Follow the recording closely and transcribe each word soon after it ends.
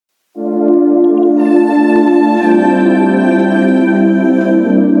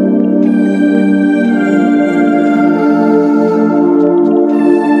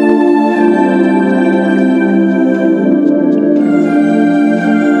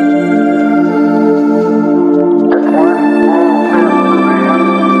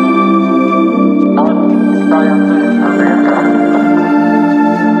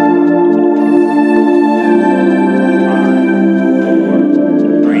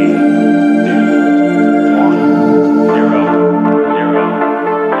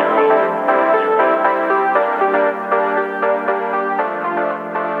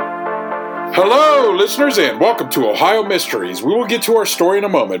listeners, and welcome to Ohio Mysteries. We will get to our story in a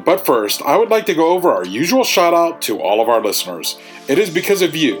moment, but first, I would like to go over our usual shout-out to all of our listeners. It is because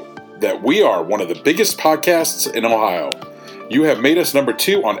of you that we are one of the biggest podcasts in Ohio. You have made us number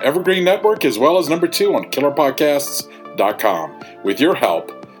 2 on Evergreen Network, as well as number 2 on KillerPodcasts.com. With your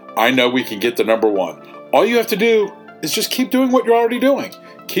help, I know we can get to number 1. All you have to do is just keep doing what you're already doing.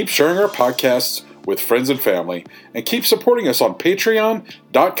 Keep sharing our podcasts with friends and family, and keep supporting us on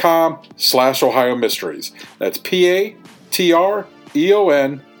patreon.com/Ohio Mysteries. That's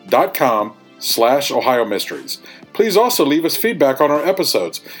patreon.com/Ohio Mysteries. Please also leave us feedback on our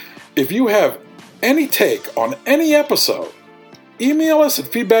episodes. If you have any take on any episode, email us at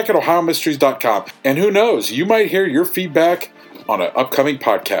feedback@ohiomysteries.com. And who knows, you might hear your feedback on an upcoming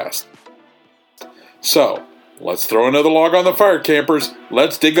podcast. So, let's throw another log on the fire, campers.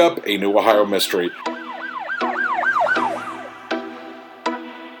 Let's dig up a new Ohio mystery.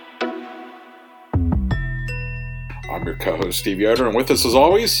 I'm your co-host, Steve Yoder, and with us, as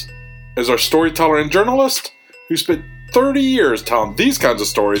always, is our storyteller and journalist who spent 30 years telling these kinds of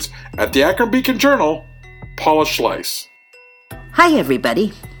stories at the Akron Beacon Journal, Paula Schleiss. Hi,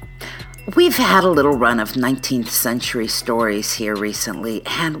 everybody. We've had a little run of 19th century stories here recently,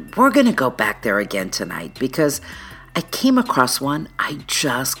 and we're going to go back there again tonight because I came across one I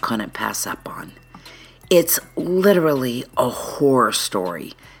just couldn't pass up on. It's literally a horror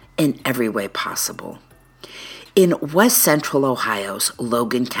story in every way possible. In west central Ohio's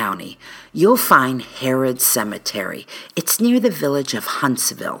Logan County, you'll find Herod Cemetery. It's near the village of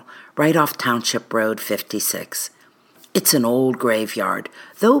Huntsville, right off Township Road 56. It's an old graveyard,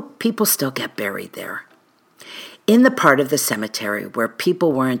 though people still get buried there. In the part of the cemetery where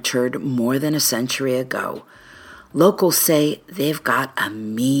people were interred more than a century ago, locals say they've got a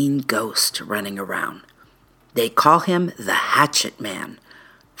mean ghost running around. They call him the Hatchet Man,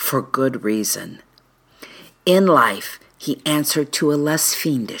 for good reason. In life, he answered to a less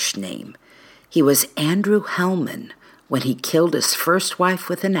fiendish name. He was Andrew Hellman when he killed his first wife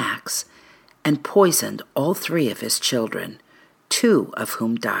with an axe and poisoned all 3 of his children, 2 of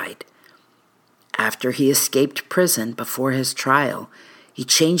whom died. After he escaped prison before his trial, he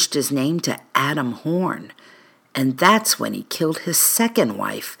changed his name to Adam Horn, and that's when he killed his second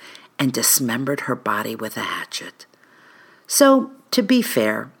wife and dismembered her body with a hatchet. So, to be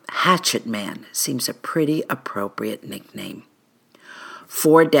fair, Hatchet Man seems a pretty appropriate nickname.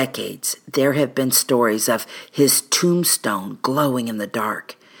 For decades, there have been stories of his tombstone glowing in the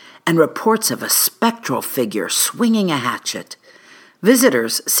dark, and reports of a spectral figure swinging a hatchet.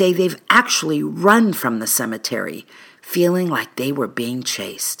 Visitors say they've actually run from the cemetery, feeling like they were being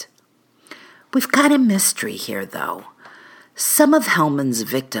chased. We've got a mystery here, though. Some of Hellman's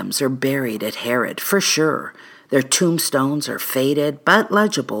victims are buried at Herod, for sure. Their tombstones are faded but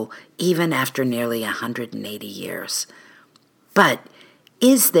legible even after nearly 180 years. But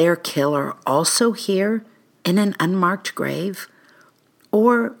is their killer also here in an unmarked grave?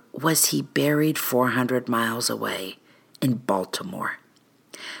 Or was he buried 400 miles away in Baltimore?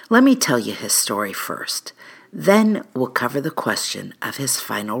 Let me tell you his story first. Then we'll cover the question of his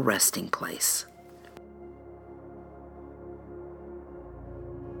final resting place.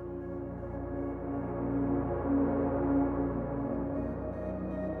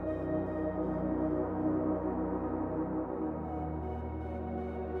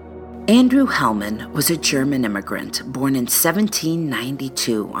 Andrew Hellman was a German immigrant born in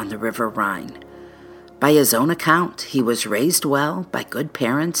 1792 on the River Rhine. By his own account, he was raised well by good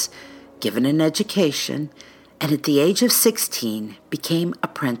parents, given an education, and at the age of 16 became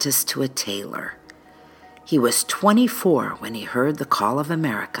apprenticed to a tailor. He was 24 when he heard the call of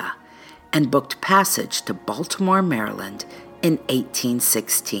America and booked passage to Baltimore, Maryland in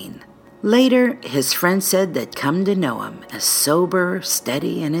 1816. Later, his friends said they'd come to know him as sober,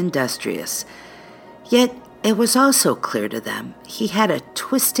 steady, and industrious. Yet, it was also clear to them he had a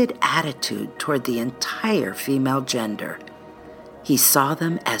twisted attitude toward the entire female gender. He saw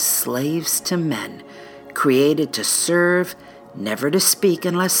them as slaves to men, created to serve, never to speak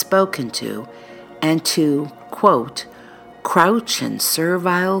unless spoken to, and to, quote, crouch in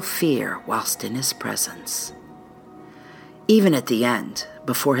servile fear whilst in his presence. Even at the end,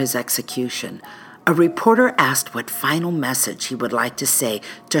 before his execution, a reporter asked what final message he would like to say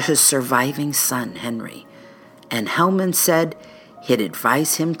to his surviving son, Henry. And Hellman said he'd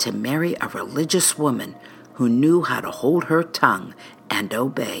advise him to marry a religious woman who knew how to hold her tongue and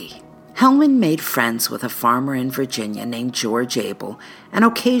obey. Hellman made friends with a farmer in Virginia named George Abel and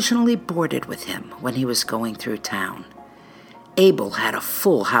occasionally boarded with him when he was going through town. Abel had a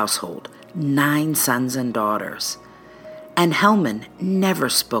full household, 9 sons and daughters. And Hellman never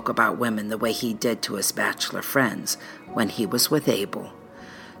spoke about women the way he did to his bachelor friends when he was with Abel.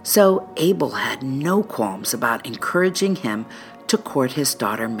 So Abel had no qualms about encouraging him to court his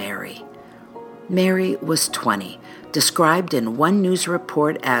daughter Mary. Mary was 20, described in one news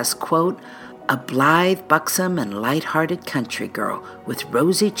report as, quote, a blithe, buxom, and light-hearted country girl with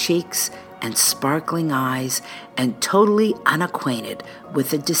rosy cheeks and sparkling eyes and totally unacquainted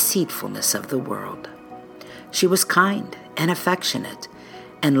with the deceitfulness of the world. She was kind and affectionate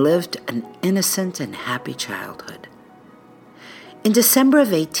and lived an innocent and happy childhood. In December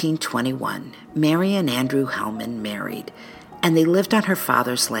of 1821, Mary and Andrew Hellman married, and they lived on her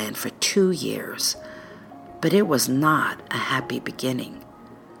father's land for 2 years. But it was not a happy beginning.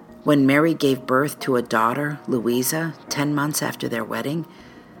 When Mary gave birth to a daughter, Louisa, 10 months after their wedding,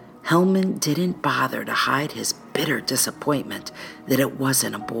 Hellman didn't bother to hide his bitter disappointment that it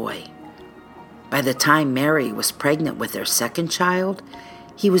wasn't a boy. By the time Mary was pregnant with their second child,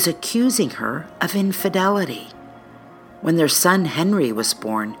 he was accusing her of infidelity. When their son Henry was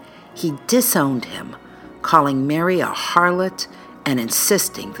born, he disowned him, calling Mary a harlot and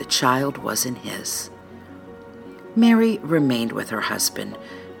insisting the child wasn't his. Mary remained with her husband,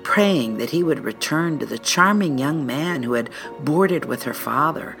 praying that he would return to the charming young man who had boarded with her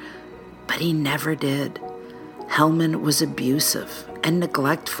father, but he never did. Hellman was abusive and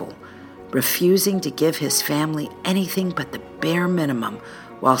neglectful, refusing to give his family anything but the bare minimum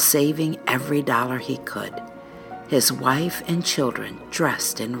while saving every dollar he could. His wife and children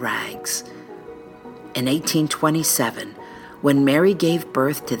dressed in rags. In 1827, when Mary gave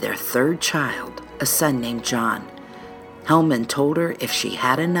birth to their third child, a son named John, Hellman told her if she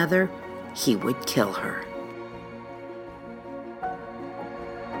had another, he would kill her.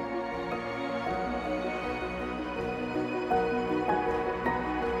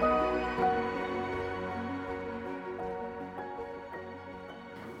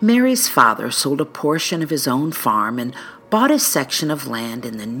 Mary's father sold a portion of his own farm and bought a section of land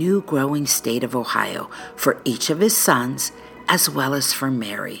in the new growing state of Ohio for each of his sons as well as for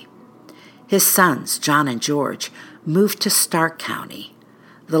Mary. His sons, John and George, moved to Stark County.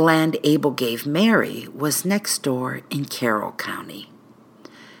 The land Abel gave Mary was next door in Carroll County.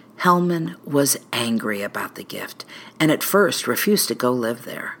 Hellman was angry about the gift and at first refused to go live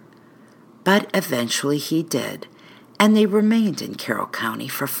there. But eventually he did, and they remained in Carroll County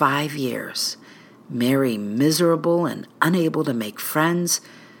for 5 years, Mary miserable and unable to make friends,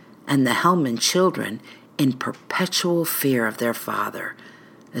 and the Hellman children in perpetual fear of their father,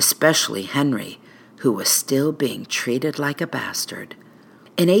 especially Henry, who was still being treated like a bastard.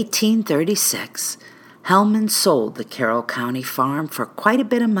 In 1836, Hellman sold the Carroll County farm for quite a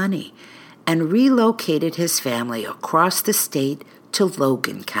bit of money and relocated his family across the state to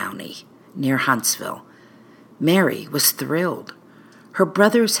Logan County, near Huntsville. Mary was thrilled. Her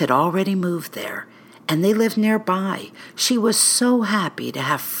brothers had already moved there, and they lived nearby. She was so happy to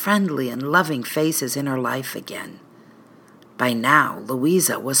have friendly and loving faces in her life again. By now,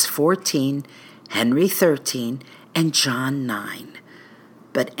 Louisa was 14, Henry 13, and John 9.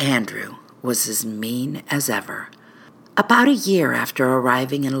 But Andrew was as mean as ever. About a year after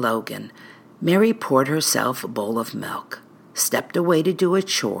arriving in Logan, Mary poured herself a bowl of milk, stepped away to do a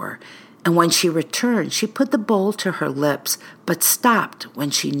chore, and when she returned, she put the bowl to her lips, but stopped when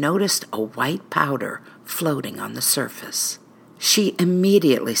she noticed a white powder floating on the surface. She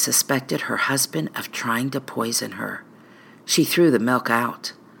immediately suspected her husband of trying to poison her. She threw the milk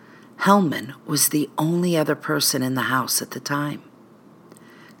out. Hellman was the only other person in the house at the time.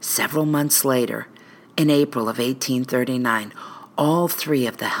 Several months later, in April of 1839, all 3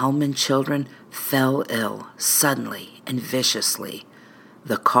 of the Hellman children fell ill suddenly and viciously.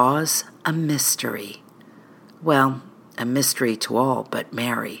 The cause, a mystery. Well, a mystery to all but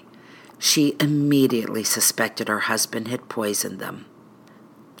Mary. She immediately suspected her husband had poisoned them.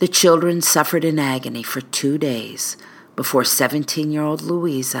 The children suffered in agony for 2 days before 17-year-old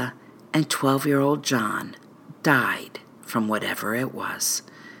Louisa and 12-year-old John died from whatever it was.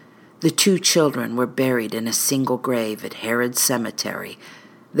 The 2 children were buried in a single grave at Herod's Cemetery,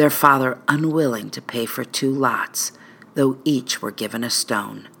 their father unwilling to pay for 2 lots, though each were given a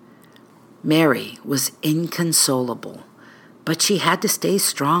stone. Mary was inconsolable, but she had to stay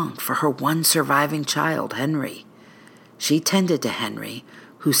strong for her one surviving child, Henry. She tended to Henry,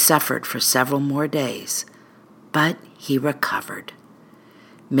 who suffered for several more days, but he recovered.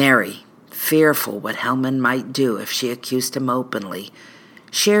 Mary, fearful what Hellman might do if she accused him openly,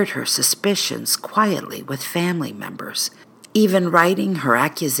 shared her suspicions quietly with family members, even writing her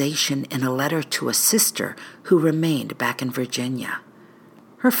accusation in a letter to a sister who remained back in Virginia.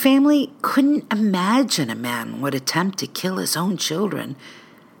 Her family couldn't imagine a man would attempt to kill his own children,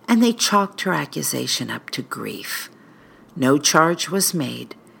 and they chalked her accusation up to grief. No charge was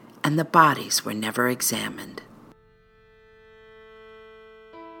made, and the bodies were never examined.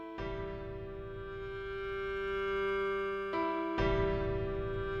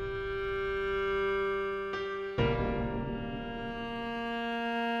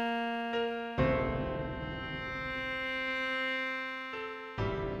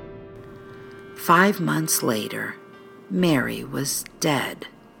 Five months later, Mary was dead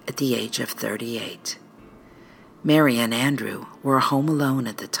at the age of 38. Mary and Andrew were home alone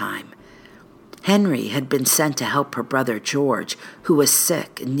at the time. Henry had been sent to help her brother George, who was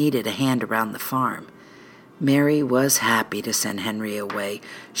sick and needed a hand around the farm. Mary was happy to send Henry away.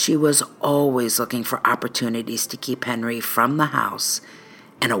 She was always looking for opportunities to keep Henry from the house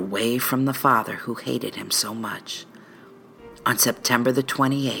and away from the father who hated him so much. On September the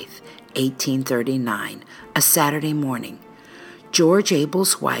 28th, 1839, a Saturday morning, George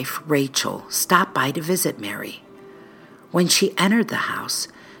Abel's wife, Rachel, stopped by to visit Mary. When she entered the house,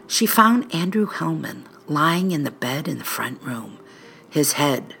 she found Andrew Hellman lying in the bed in the front room, his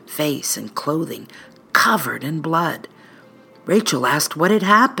head, face, and clothing covered in blood. Rachel asked what had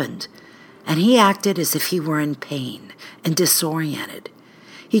happened, and he acted as if he were in pain and disoriented.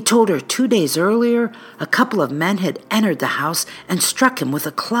 He told her 2 days earlier a couple of men had entered the house and struck him with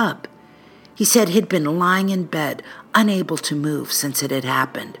a club. He said he'd been lying in bed, unable to move since it had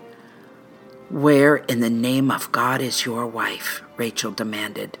happened. "Where in the name of God is your wife?" Rachel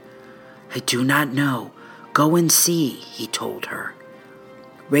demanded. "I do not know. Go and see," he told her.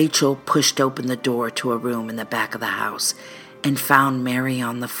 Rachel pushed open the door to a room in the back of the house and found Mary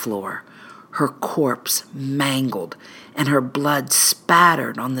on the floor, her corpse mangled and her blood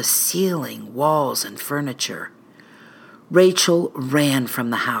spattered on the ceiling, walls, and furniture. Rachel ran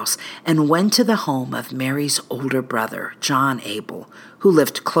from the house and went to the home of Mary's older brother, John Abel, who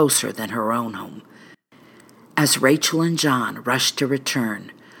lived closer than her own home. As Rachel and John rushed to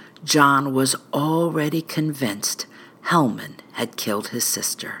return, John was already convinced Hellman had killed his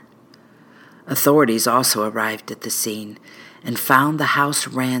sister. Authorities also arrived at the scene and found the house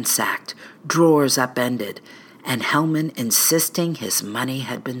ransacked, drawers upended, and Hellman insisting his money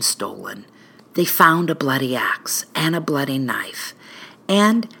had been stolen. They found a bloody axe and a bloody knife,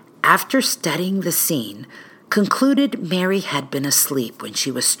 and, after studying the scene, concluded Mary had been asleep when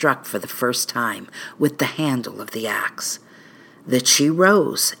she was struck for the first time with the handle of the axe, that she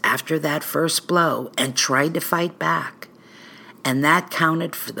rose after that first blow and tried to fight back, and that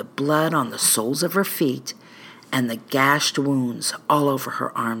counted for the blood on the soles of her feet and the gashed wounds all over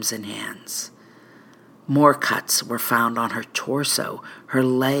her arms and hands. More cuts were found on her torso, her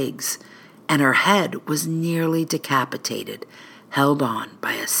legs, and her head was nearly decapitated, held on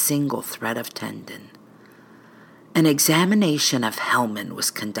by a single thread of tendon. An examination of Hellman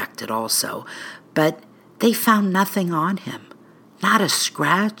was conducted also, but they found nothing on him, not a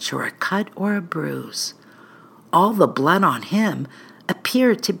scratch or a cut or a bruise. All the blood on him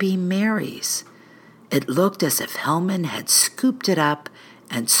appeared to be Mary's. It looked as if Hellman had scooped it up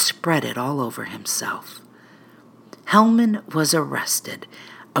and spread it all over himself. Hellman was arrested.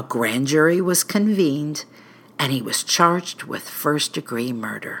 A grand jury was convened, and he was charged with first-degree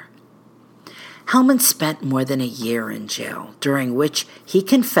murder. Hellman spent more than a year in jail, during which he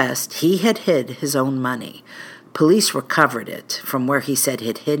confessed he had hid his own money. Police recovered it from where he said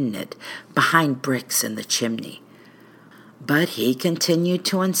he'd hidden it, behind bricks in the chimney. But he continued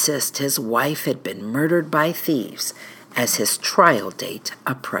to insist his wife had been murdered by thieves as his trial date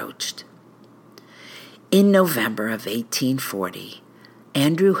approached. In November of 1840,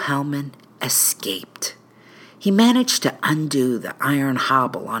 Andrew Hellman escaped. He managed to undo the iron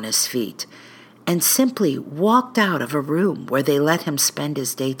hobble on his feet and simply walked out of a room where they let him spend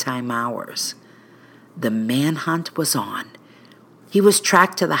his daytime hours. The manhunt was on. He was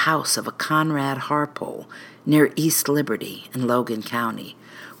tracked to the house of a Conrad Harpole near East Liberty in Logan County,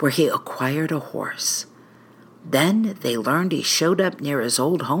 where he acquired a horse. Then they learned he showed up near his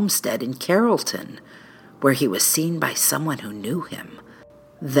old homestead in Carrollton, where he was seen by someone who knew him.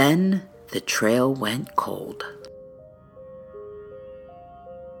 Then the trail went cold.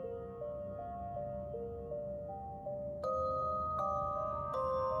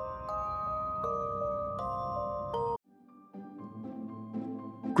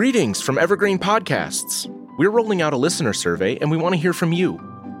 Greetings from Evergreen Podcasts. We're rolling out a listener survey, and we want to hear from you.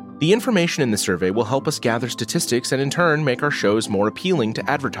 The information in the survey will help us gather statistics and in turn make our shows more appealing to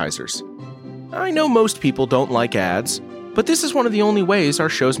advertisers. I know most people don't like ads, but this is one of the only ways our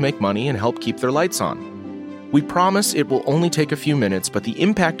shows make money and help keep their lights on. We promise it will only take a few minutes, but the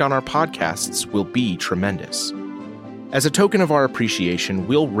impact on our podcasts will be tremendous. As a token of our appreciation,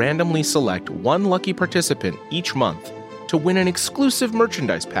 we'll randomly select one lucky participant each month to win an exclusive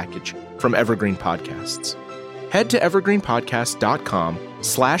merchandise package from Evergreen Podcasts. Head to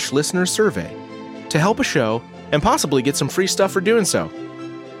evergreenpodcast.com/listenersurvey to help a show and possibly get some free stuff for doing so.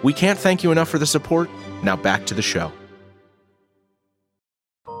 We can't thank you enough for the support. Now back to the show.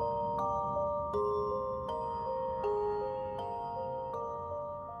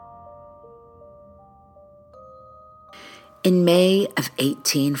 In May of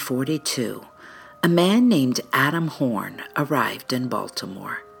 1842, a man named Adam Horn arrived in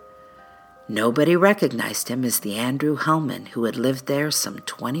Baltimore. Nobody recognized him as the Andrew Hellman who had lived there some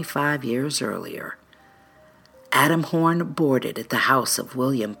 25 years earlier. Adam Horn boarded at the house of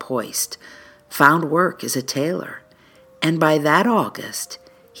William Poist, found work as a tailor, and by that August,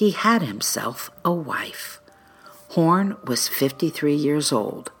 he had himself a wife. Horn was 53 years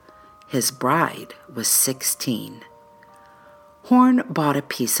old. His bride was 16. Horn bought a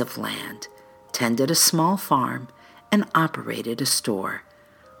piece of land, tended a small farm, and operated a store.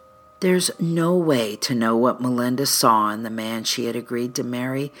 There's no way to know what Melinda saw in the man she had agreed to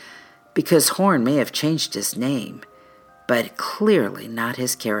marry, because Horn may have changed his name, but clearly not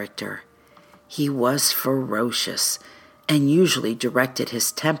his character. He was ferocious and usually directed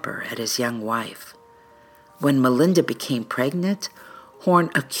his temper at his young wife. When Melinda became pregnant,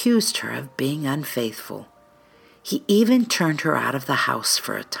 Horn accused her of being unfaithful. He even turned her out of the house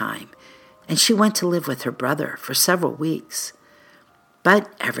for a time, and she went to live with her brother for several weeks.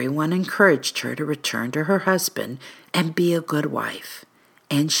 But everyone encouraged her to return to her husband and be a good wife,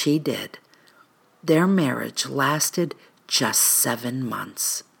 and she did. Their marriage lasted just 7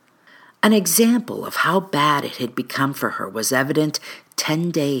 months. An example of how bad it had become for her was evident 10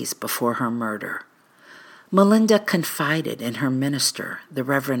 days before her murder. Melinda confided in her minister, the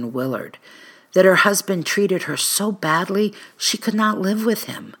Reverend Willard, that her husband treated her so badly she could not live with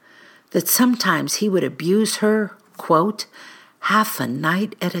him, that sometimes he would abuse her, quote, half a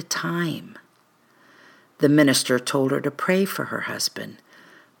night at a time. The minister told her to pray for her husband,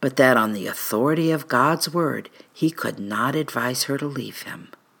 but that on the authority of God's word, he could not advise her to leave him.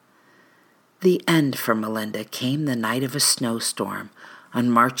 The end for Melinda came the night of a snowstorm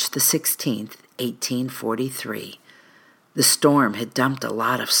on March the 16th, 1843. The storm had dumped a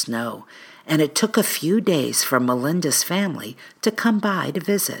lot of snow, and it took a few days for Melinda's family to come by to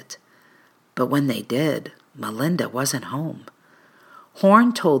visit. But when they did, Melinda wasn't home.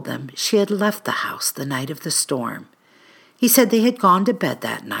 Horn told them she had left the house the night of the storm. He said they had gone to bed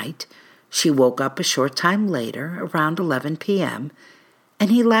that night. She woke up a short time later, around 11 p.m., and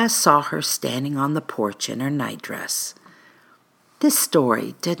he last saw her standing on the porch in her nightdress. This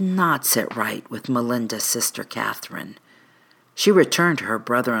story did not sit right with Melinda's sister Catherine. She returned to her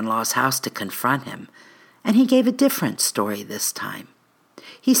brother-in-law's house to confront him, and he gave a different story this time.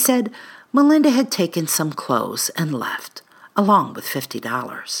 He said Melinda had taken some clothes and left, along with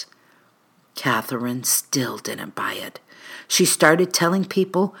 $50. Catherine still didn't buy it. She started telling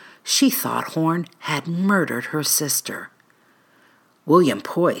people she thought Horn had murdered her sister. William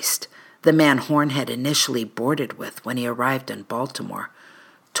Poist, the man Horn had initially boarded with when he arrived in Baltimore,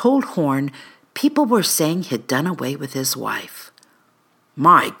 told Horn people were saying he'd done away with his wife.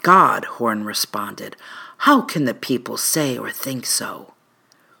 "My God," Horn responded, "how can the people say or think so?"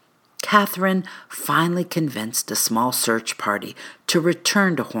 Catherine finally convinced a small search party to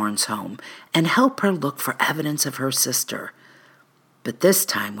return to Horn's home and help her look for evidence of her sister. But this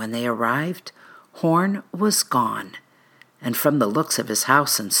time when they arrived, Horn was gone, and from the looks of his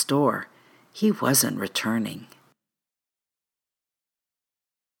house and store, he wasn't returning.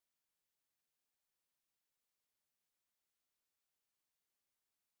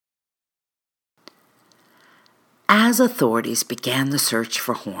 As authorities began the search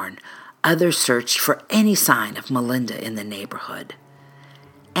for Horn, others searched for any sign of Melinda in the neighborhood.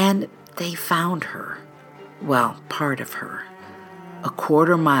 And they found her. Well, part of her. A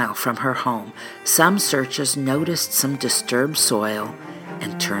quarter-mile from her home, some searchers noticed some disturbed soil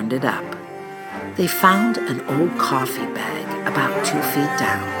and turned it up. They found an old coffee bag about 2 feet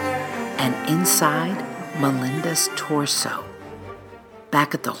down, and inside, Melinda's torso.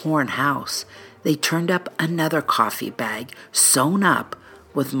 Back at the Horn house, they turned up another coffee bag sewn up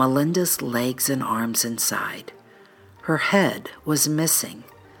with Melinda's legs and arms inside. Her head was missing.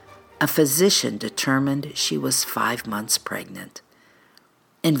 A physician determined she was 5 months pregnant.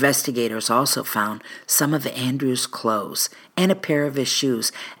 Investigators also found some of Andrew's clothes and a pair of his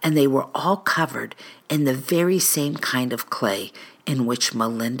shoes, and they were all covered in the very same kind of clay in which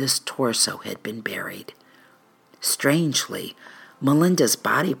Melinda's torso had been buried. Strangely, Melinda's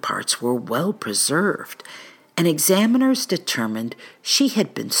body parts were well preserved, and examiners determined she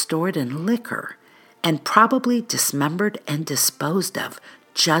had been stored in liquor and probably dismembered and disposed of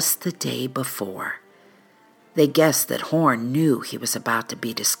just the day before. They guessed that Horn knew he was about to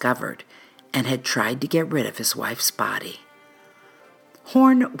be discovered and had tried to get rid of his wife's body.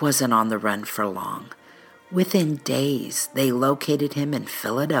 Horn wasn't on the run for long. Within days, they located him in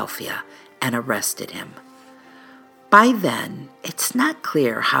Philadelphia and arrested him. By then, it's not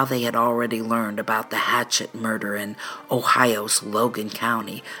clear how they had already learned about the Hatchet murder in Ohio's Logan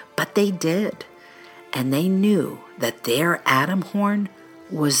County, but they did, and they knew that their Adam Horn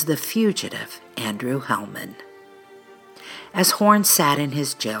was the fugitive Andrew Hellman. As Horn sat in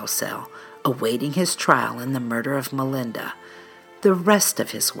his jail cell, awaiting his trial in the murder of Melinda, the rest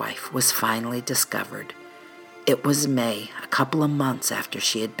of his wife was finally discovered. It was May, a couple of months after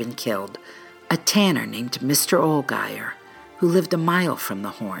she had been killed. A tanner named Mr. Olgeyer, who lived a mile from the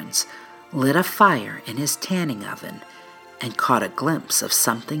Horns, lit a fire in his tanning oven and caught a glimpse of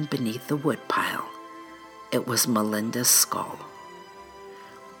something beneath the woodpile. It was Melinda's skull.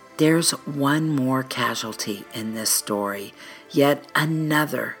 There's one more casualty in this story, yet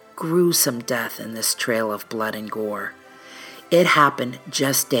another gruesome death in this trail of blood and gore. It happened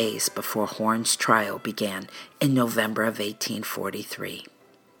just days before Horn's trial began in November of 1843.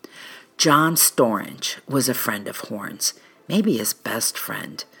 John Storange was a friend of Horn's, maybe his best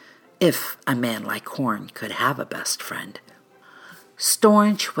friend, if a man like Horn could have a best friend.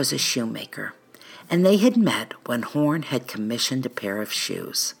 Storange was a shoemaker, and they had met when Horn had commissioned a pair of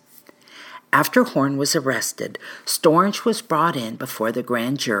shoes. After Horn was arrested, Storange was brought in before the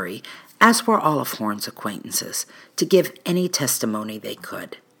grand jury, as were all of Horn's acquaintances, to give any testimony they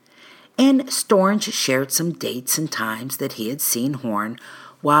could. And Storange shared some dates and times that he had seen Horn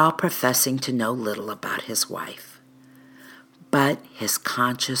while professing to know little about his wife. But his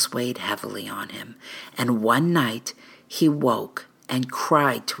conscience weighed heavily on him, and one night he woke and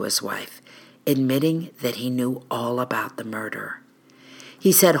cried to his wife, admitting that he knew all about the murder.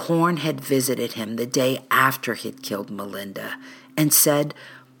 He said Horn had visited him the day after he'd killed Melinda and said,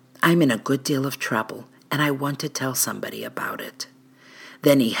 "I'm in a good deal of trouble, and I want to tell somebody about it."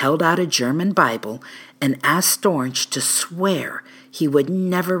 Then he held out a German Bible and asked Storange to swear he would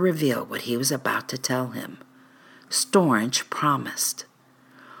never reveal what he was about to tell him. Storange promised.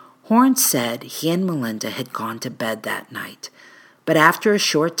 Horn said he and Melinda had gone to bed that night, but after a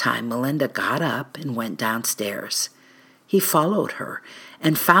short time Melinda got up and went downstairs. He followed her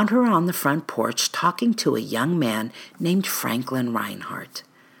and found her on the front porch talking to a young man named Franklin Reinhardt.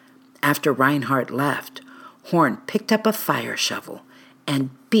 After Reinhardt left, Horn picked up a fire shovel and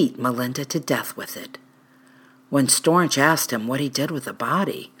beat Melinda to death with it. When Storange asked him what he did with the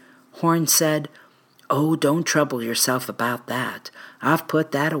body, Horn said, "Oh, don't trouble yourself about that. I've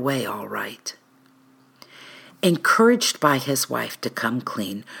put that away all right." Encouraged by his wife to come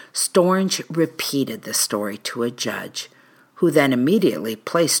clean, Storange repeated the story to a judge, who then immediately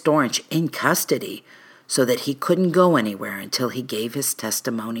placed Storange in custody so that he couldn't go anywhere until he gave his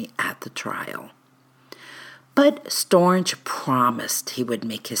testimony at the trial. But Storange promised he would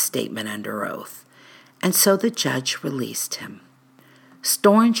make his statement under oath, and so the judge released him.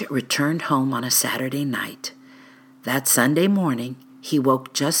 Storange returned home on a Saturday night. That Sunday morning, he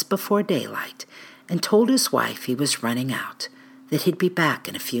woke just before daylight and told his wife he was running out, that he'd be back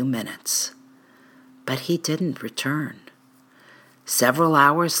in a few minutes. But he didn't return. Several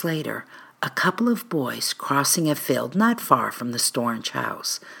hours later, a couple of boys crossing a field not far from the Storange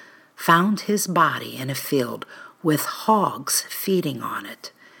house found his body in a field with hogs feeding on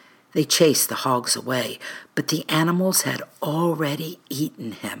it. They chased the hogs away, but the animals had already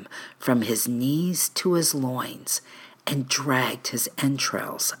eaten him from his knees to his loins and dragged his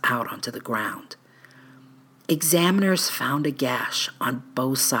entrails out onto the ground. Examiners found a gash on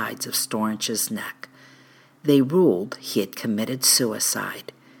both sides of Storange's neck. They ruled he had committed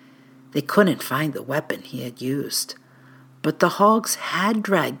suicide. They couldn't find the weapon he had used, but the hogs had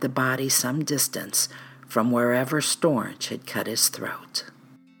dragged the body some distance from wherever Storange had cut his throat.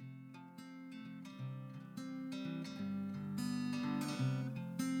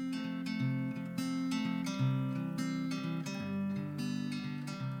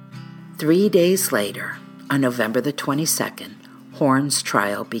 Three days later, on November the 22nd, Horn's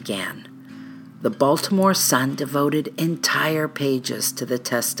trial began. The Baltimore Sun devoted entire pages to the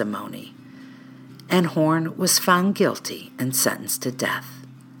testimony, and Horn was found guilty and sentenced to death.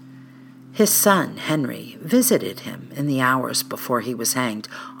 His son, Henry, visited him in the hours before he was hanged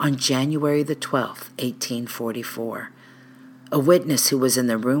on January the 12th, 1844. A witness who was in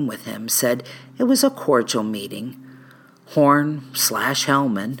the room with him said it was a cordial meeting.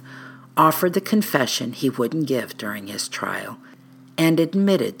 Horn/Hellman offered the confession he wouldn't give during his trial and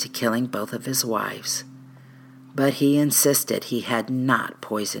admitted to killing both of his wives. But he insisted he had not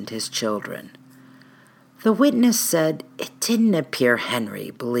poisoned his children. The witness said it didn't appear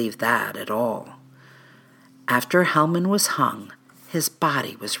Henry believed that at all. After Hellman was hung, his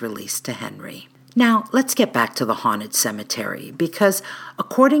body was released to Henry. Now, let's get back to the haunted cemetery, because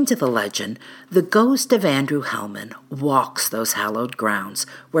according to the legend, the ghost of Andrew Hellman walks those hallowed grounds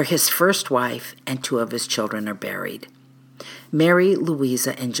where his first wife and 2 of his children are buried. Mary,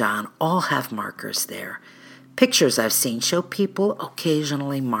 Louisa, and John all have markers there. Pictures I've seen show people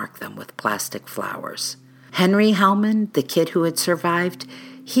occasionally mark them with plastic flowers. Henry Hellman, the kid who had survived,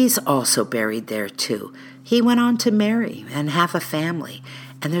 he's also buried there too. He went on to marry and have a family,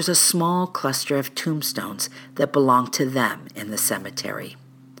 and there's a small cluster of tombstones that belong to them in the cemetery.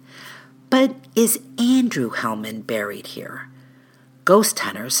 But is Andrew Hellman buried here? Ghost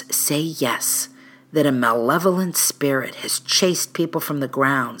hunters say yes, that a malevolent spirit has chased people from the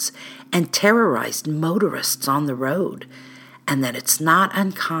grounds and terrorized motorists on the road, and that it's not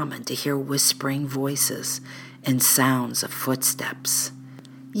uncommon to hear whispering voices and sounds of footsteps.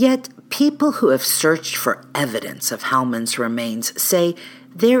 Yet people who have searched for evidence of Hellman's remains say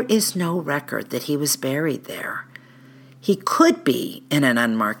there is no record that he was buried there. He could be in an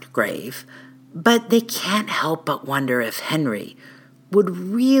unmarked grave, but they can't help but wonder if Henry would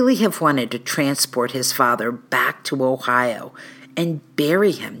really have wanted to transport his father back to Ohio and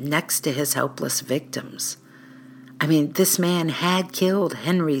bury him next to his helpless victims. I mean, this man had killed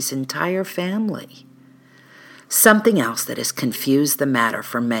Henry's entire family. Something else that has confused the matter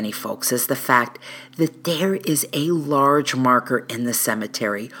for many folks is the fact that there is a large marker in the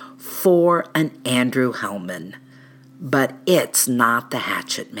cemetery for an Andrew Hellman. But it's not the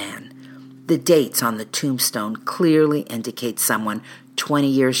Hatchet Man. The dates on the tombstone clearly indicate someone 20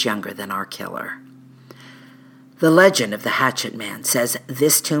 years younger than our killer. The legend of the Hatchet Man says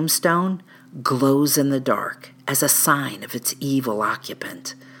this tombstone glows in the dark as a sign of its evil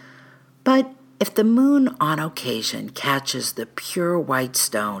occupant. But if the moon on occasion catches the pure white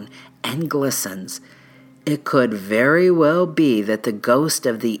stone and glistens, it could very well be that the ghost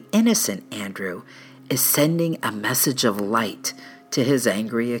of the innocent Andrew is sending a message of light to his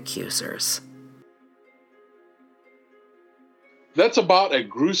angry accusers. That's about as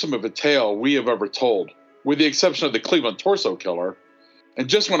gruesome of a tale we have ever told, with the exception of the Cleveland torso killer. And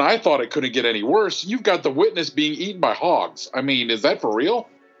just when I thought it couldn't get any worse, you've got the witness being eaten by hogs. I mean, is that for real?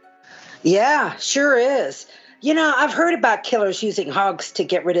 Yeah, sure is. You know, I've heard about killers using hogs to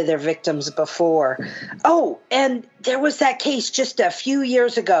get rid of their victims before. Oh, and there was that case just a few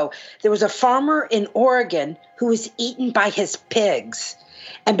years ago. There was a farmer in Oregon who was eaten by his pigs.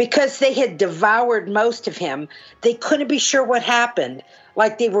 And because they had devoured most of him, they couldn't be sure what happened.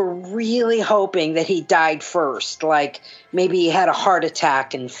 Like they were really hoping that he died first. Like maybe he had a heart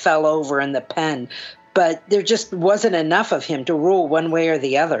attack and fell over in the pen. But there just wasn't enough of him to rule one way or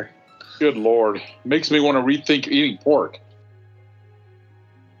the other. Good Lord. Makes me want to rethink eating pork.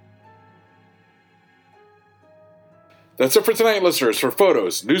 That's it for tonight, listeners. For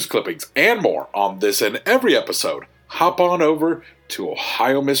photos, news clippings, and more on this and every episode, hop on over to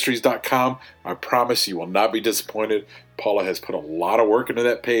OhioMysteries.com. I promise you will not be disappointed. Paula has put a lot of work into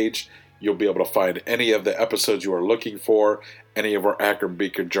that page. You'll be able to find any of the episodes you are looking for, any of our Akron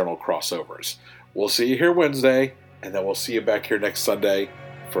Beacon Journal crossovers. We'll see you here Wednesday, and then we'll see you back here next Sunday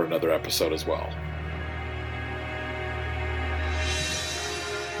for another episode as well.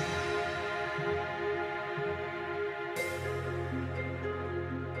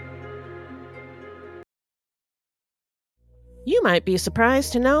 You might be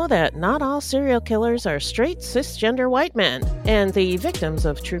surprised to know that not all serial killers are straight cisgender white men, and the victims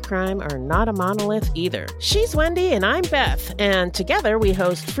of true crime are not a monolith either. She's Wendy and I'm Beth, and together we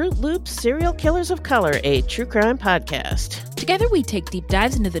host Fruit Loops Serial Killers of Color, a true crime podcast. Together we take deep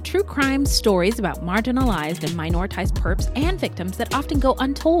dives into the true crime stories about marginalized and minoritized perps and victims that often go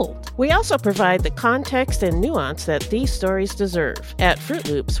untold. We also provide the context and nuance that these stories deserve. At Fruit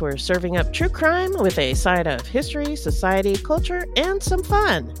Loops, we're serving up true crime with a side of history, society, culture, and some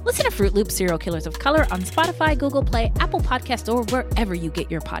fun. Listen to Fruit Loops Serial Killers of Color on Spotify, Google Play, Apple Podcasts, or wherever you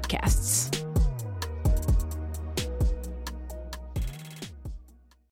get your podcasts.